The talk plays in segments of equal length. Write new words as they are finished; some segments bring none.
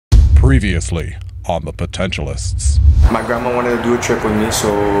Previously on The Potentialists. My grandma wanted to do a trip with me, so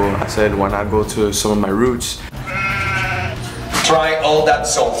I said, why not go to some of my roots? Try all that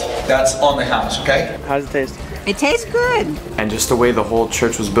salt that's on the house, okay? How does it taste? It tastes good. And just the way the whole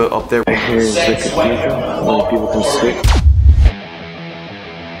church was built up there. Here is the cathedral where people can sit.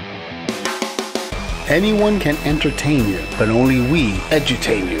 Anyone can entertain you, but only we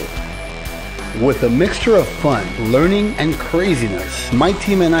edutain you. With a mixture of fun, learning, and craziness, my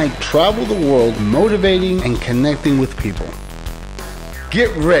team and I travel the world motivating and connecting with people.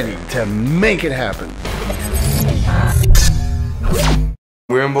 Get ready to make it happen.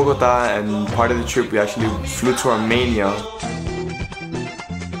 We're in Bogota, and part of the trip we actually flew to Armenia.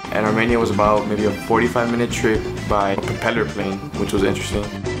 And Armenia was about maybe a 45-minute trip by a propeller plane, which was interesting.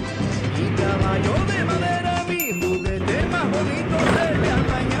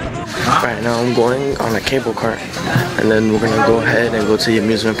 Right now I'm going on a cable car, and then we're gonna go ahead and go to the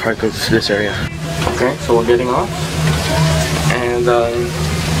amusement park of this area. Okay, so we're getting off, and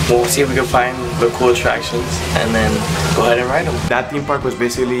we'll see if we can find the cool attractions, and then go ahead and ride them. That theme park was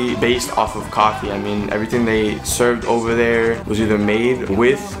basically based off of coffee. I mean, everything they served over there was either made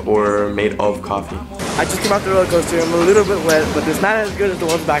with or made of coffee. I just came out the roller coaster. I'm a little bit wet, but it's not as good as the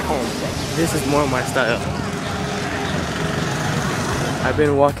ones back home. This is more my style. I've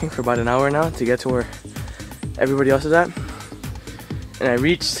been walking for about an hour now to get to where everybody else is at, and I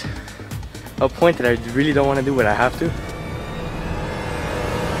reached a point that I really don't want to do, but I have to.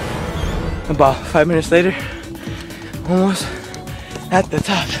 About 5 minutes later, almost at the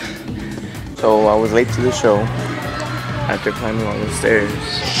top. So I was late to the show after climbing all the stairs,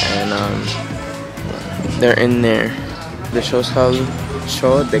 and they're in there. The show's called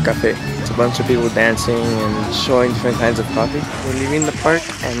Show de Café. It's a bunch of people dancing and showing different kinds of coffee. We're leaving the park,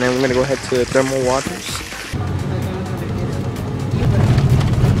 and then we're gonna go head to the thermal waters.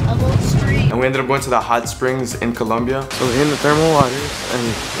 And we ended up going to the hot springs in Colombia. So we're in the thermal waters,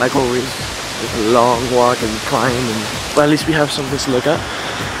 and like always, it's a long walk and climb, but at least we have something to look at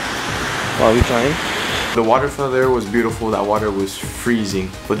while we climb. The waterfall there was beautiful. That water was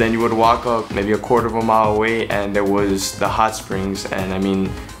freezing. But then you would walk up maybe a quarter of a mile away, and there was the hot springs, and I mean,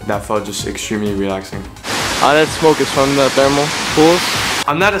 that felt just extremely relaxing. All that smoke is from the thermal pools.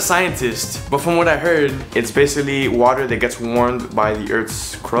 I'm not a scientist, but from what I heard, it's basically water that gets warmed by the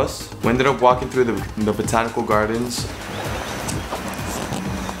Earth's crust. We ended up walking through the botanical gardens,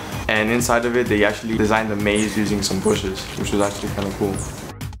 and inside of it, they actually designed a maze using some bushes, which was actually kind of cool.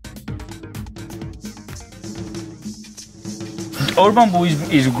 Our bamboo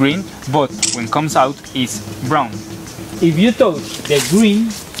is green, but when it comes out, it's brown. If you touch the green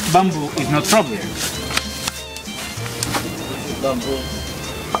bamboo, it's not problem.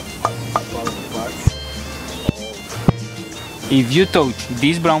 If you touch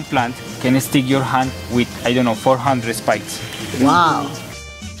this brown plant, can stick your hand with, I don't know, 400 spikes. Wow.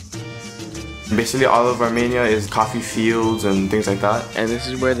 Basically, all of Armenia is coffee fields and things like that. And this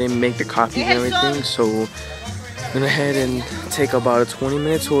is where they make the coffee and everything, so we're gonna head and take about a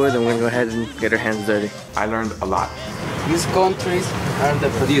 20-minute tour, then we're gonna go ahead and get our hands dirty. I learned a lot. These countries are the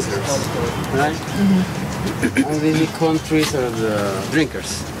producers, right? And these countries are the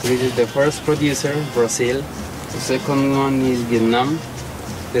drinkers. This is the first producer, Brazil. The second one is Vietnam.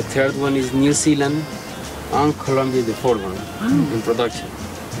 The third one is New Zealand. And Colombia, the fourth one in production.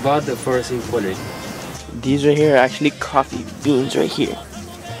 But the first in quality. These right here are actually coffee beans right here.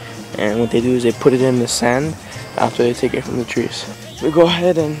 And what they do is they put it in the sand after they take it from the trees. We go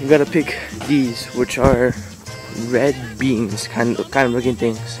ahead and you gotta pick these, which are red beans, kind of looking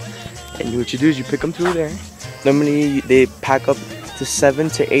things. And what you do is you pick them through there. Normally they pack up to 7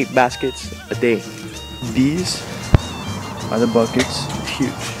 to 8 baskets a day. These are the buckets,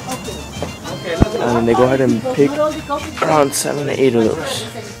 huge. And then they go ahead and pick around 7 to 8 of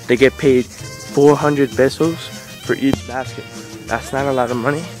those. They get paid 400 pesos for each basket. That's not a lot of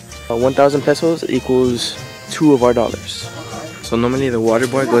money. 1,000 pesos equals 2 of our dollars. So normally the water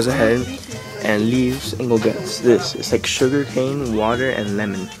boy goes ahead and leaves and go gets this. It's like sugar cane, water, and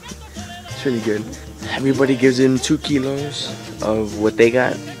lemon. It's really good. Everybody gives him 2 kilos of what they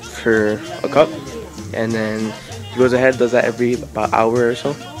got for a cup, and then he goes ahead, does that every about hour or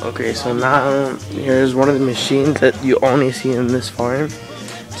so. Okay, so now here's one of the machines that you only see in this farm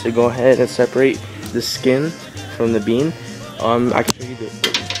to go ahead and separate the skin from the bean. I can show you this.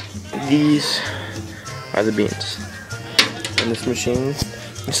 These are the beans. And this machine,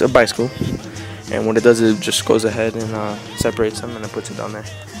 it's a bicycle, and what it does is it just goes ahead and separates them and it puts it down there.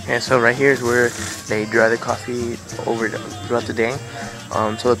 And so right here is where they dry the coffee over throughout the day.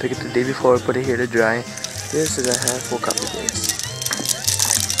 So they pick it the day before, put it here to dry. This is a handful coffee beans.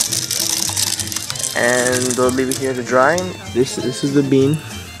 and they'll leave it here to dry. This is the bean,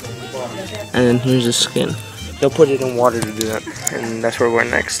 and then here's the skin. They'll put it in water to do that, and that's where we're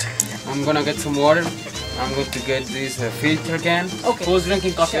next. I'm gonna get some water. I'm going to get this filter can. Okay. Who's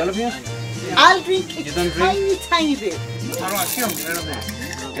drinking coffee? All of you? I'll drink a You don't drink? tiny bit.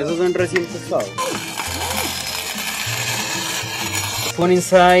 Esos son recién tostados. Put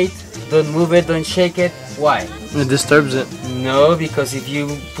inside. Don't move it. Don't shake it. Why? It disturbs it. No, because if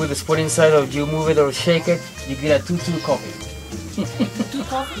you put the spoon inside or you move it or shake it, you get a 2-2 coffee. 2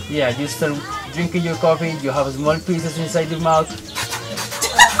 coffee? Yeah, you start drinking your coffee, you have small pieces inside your mouth.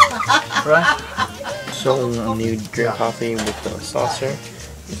 Right? So when you drink coffee with the saucer,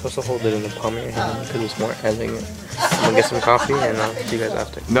 you're supposed to hold it in the palm of your hand because it's more elegant. I'm gonna get some coffee and I'll see you guys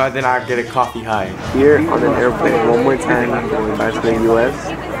after. No, then I get a coffee high. Here on an airplane one more time going back to the US.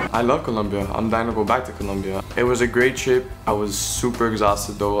 I love Colombia. I'm dying to go back to Colombia. It was a great trip. I was super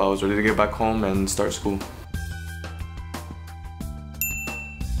exhausted though. I was ready to get back home and start school.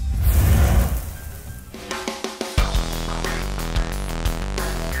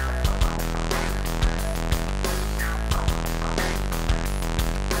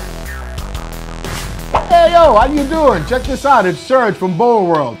 Hey yo, how you doing? Check this out, it's Serge from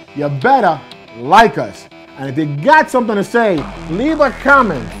BOWAworld. You better like us. And if you got something to say, leave a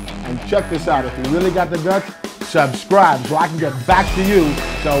comment. And check this out, if you really got the guts, subscribe so I can get back to you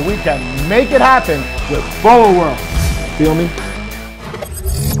so we can make it happen with BOWAworld. Feel me?